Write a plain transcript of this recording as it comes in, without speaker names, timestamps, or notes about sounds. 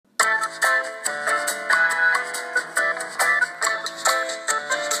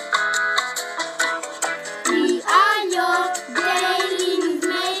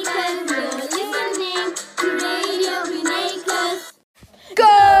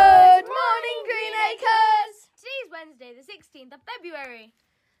14th of February.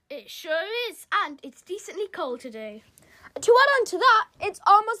 It sure is, and it's decently cold today. To add on to that, it's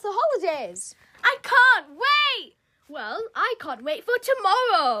almost the holidays. I can't wait! Well, I can't wait for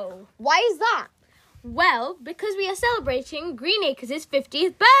tomorrow. Why is that? Well, because we are celebrating Greenacres'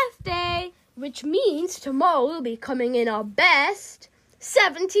 50th birthday, which means tomorrow we'll be coming in our best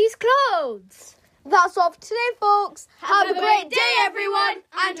 70s clothes. That's all for today, folks. Have a great day, everyone.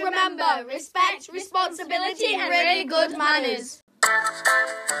 And remember, respect, responsibility, and really good manners.